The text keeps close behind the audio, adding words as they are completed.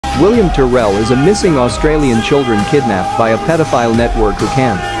William Tyrrell is a missing Australian children kidnapped by a pedophile network who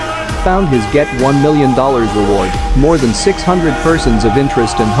can found his Get $1 million reward, more than 600 persons of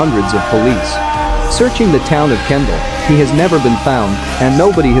interest and hundreds of police. Searching the town of Kendall, he has never been found, and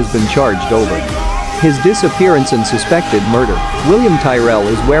nobody has been charged over his disappearance and suspected murder. William Tyrrell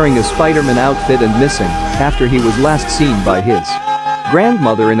is wearing a Spider-Man outfit and missing after he was last seen by his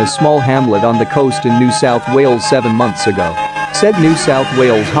grandmother in a small hamlet on the coast in New South Wales 7 months ago. Said New South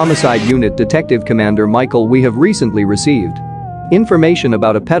Wales Homicide Unit Detective Commander Michael, "We have recently received information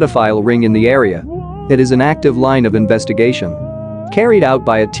about a pedophile ring in the area. It is an active line of investigation carried out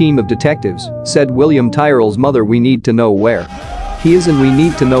by a team of detectives," said William Tyrrell's mother. "We need to know where he is and we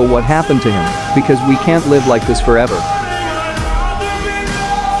need to know what happened to him because we can't live like this forever."